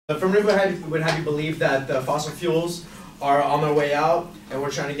Affirmative would have you believe that the fossil fuels are on their way out, and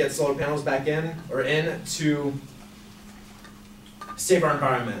we're trying to get solar panels back in to save our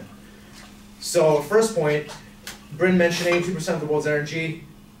environment. So first point, Bryn mentioned 82% of the world's energy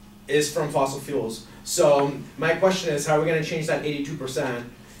is from fossil fuels. So my question is, how are we going to change that 82%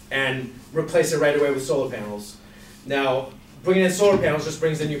 and replace it right away with solar panels? Now, bringing in solar panels just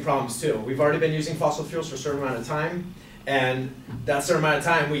brings in new problems too. We've already been using fossil fuels for a certain amount of time, and that certain amount of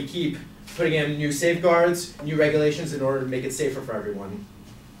time we keep putting in new safeguards, new regulations in order to make it safer for everyone.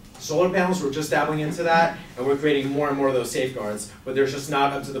 Solar panels, we're just dabbling into that, and we're creating more and more of those safeguards, but they're just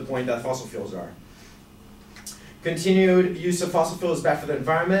not up to the point that fossil fuels are. Continued use of fossil fuels is bad for the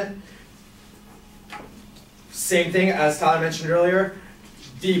environment. Same thing as Tyler mentioned earlier.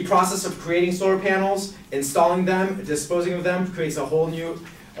 The process of creating solar panels, installing them, disposing of them creates a whole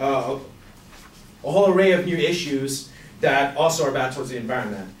array of new issues that also are bad towards the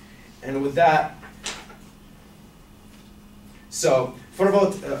environment. And with that, so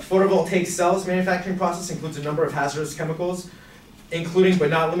photovoltaic cells manufacturing process includes a number of hazardous chemicals, including but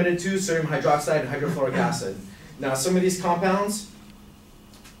not limited to sodium hydroxide and hydrofluoric acid. Now, some of these compounds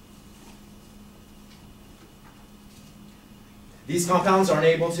aren't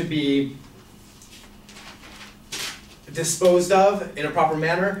able to be disposed of in a proper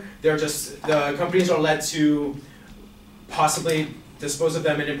manner. The companies are led to possibly dispose of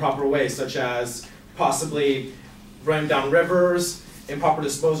them in improper ways, such as possibly running down rivers, improper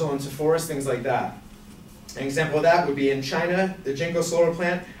disposal into forests, things like that. An example of that would be in China. The Jinko solar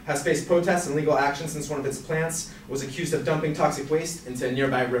plant has faced protests and legal action since one of its plants was accused of dumping toxic waste into a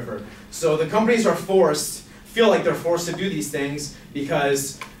nearby river. So the companies feel like they're forced to do these things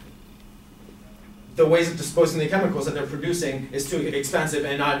because the ways of disposing the chemicals that they're producing is too expensive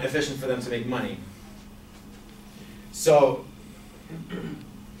and not efficient for them to make money. So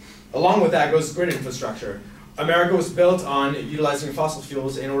along with that goes grid infrastructure. America was built on utilizing fossil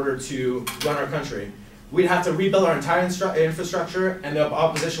fuels in order to run our country. We'd have to rebuild our entire infrastructure, and the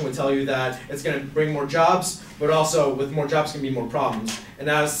opposition would tell you that it's going to bring more jobs, but also with more jobs can be more problems. And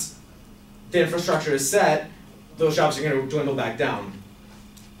as the infrastructure is set, those jobs are going to dwindle back down.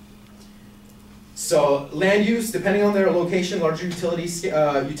 So land use, depending on their location, larger utility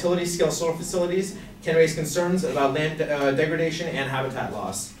scale solar facilities can raise concerns about land degradation and habitat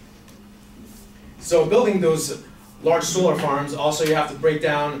loss. So building those large solar farms, also you have to break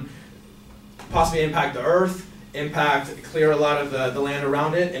down, possibly impact the earth, clear a lot of the land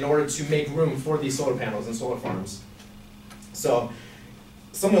around it in order to make room for these solar panels and solar farms. So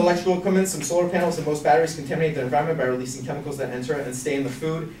some electrical equipment, some solar panels, and most batteries contaminate the environment by releasing chemicals that enter and stay in the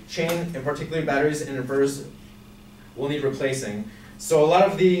food chain, and particularly batteries and inverters will need replacing. So a lot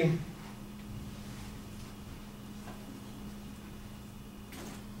of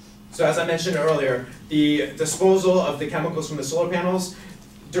So as I mentioned earlier, the disposal of the chemicals from the solar panels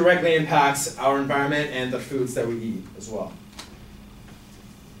directly impacts our environment and the foods that we eat as well.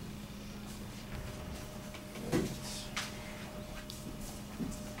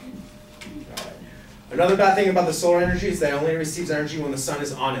 Another bad thing about the solar energy is that it only receives energy when the sun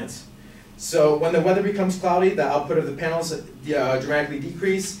is on it. So when the weather becomes cloudy, the output of the panels dramatically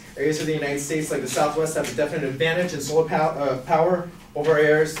decrease. Areas of the United States like the Southwest have a definite advantage in solar power over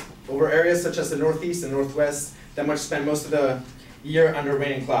areas such as the Northeast and Northwest that much spend most of the year under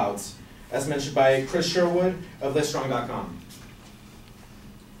rain and clouds, as mentioned by Chris Sherwood of Livestrong.com.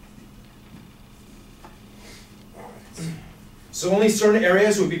 So only certain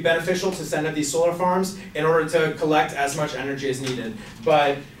areas would be beneficial to send up these solar farms in order to collect as much energy as needed.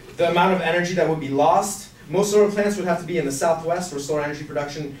 But the amount of energy that would be lost, most solar plants would have to be in the Southwest where solar energy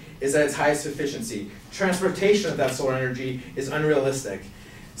production is at its highest efficiency. Transportation of that solar energy is unrealistic,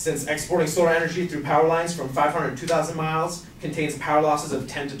 since exporting solar energy through power lines from 500 to 2,000 miles contains power losses of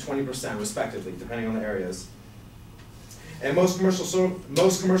 10 to 20% respectively, depending on the areas. And most commercial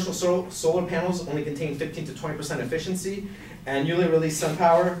solar panels only contain 15 to 20% efficiency, and newly released sun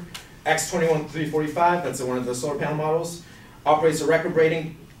power, X21345, that's one of the solar panel models, operates a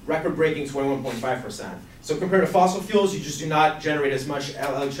record-breaking 21.5%. So compared to fossil fuels, you just do not generate as much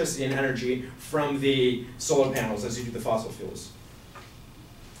electricity and energy from the solar panels as you do the fossil fuels.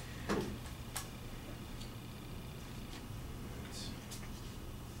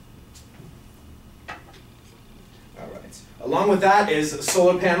 Along with that is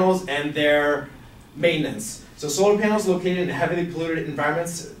solar panels and their maintenance. So solar panels located in heavily polluted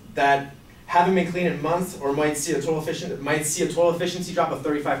environments that haven't been cleaned in months or might see a total efficiency drop of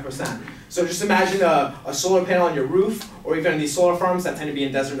 35%. So just imagine a solar panel on your roof, or even these solar farms that tend to be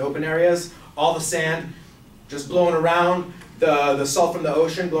in desert and open areas, all the sand just blowing around, the salt from the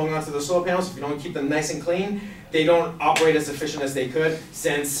ocean blowing onto the solar panels, if you don't keep them nice and clean, they don't operate as efficient as they could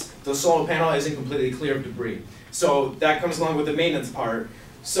since the solar panel isn't completely clear of debris. So that comes along with the maintenance part.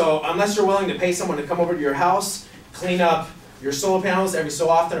 So unless you're willing to pay someone to come over to your house, clean up your solar panels every so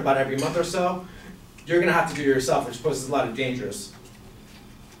often, about every month or so, you're going to have to do it yourself, which poses a lot of dangers.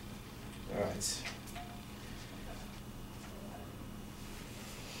 All right.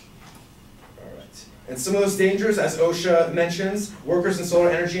 And some of those dangers, as OSHA mentions, workers in solar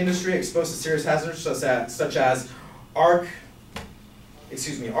energy industry exposed to serious hazards such as arc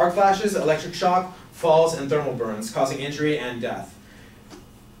flashes, electric shock, falls, and thermal burns, causing injury and death.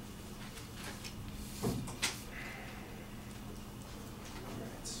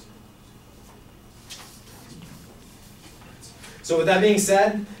 So with that being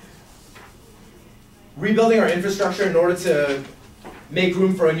said, rebuilding our infrastructure in order to make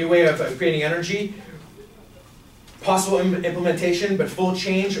room for a new way of creating energy, possible implementation, but full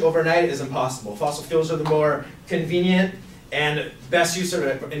change overnight is impossible. Fossil fuels are the more convenient and best use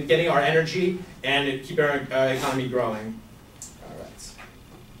in getting our energy and keeping our economy growing.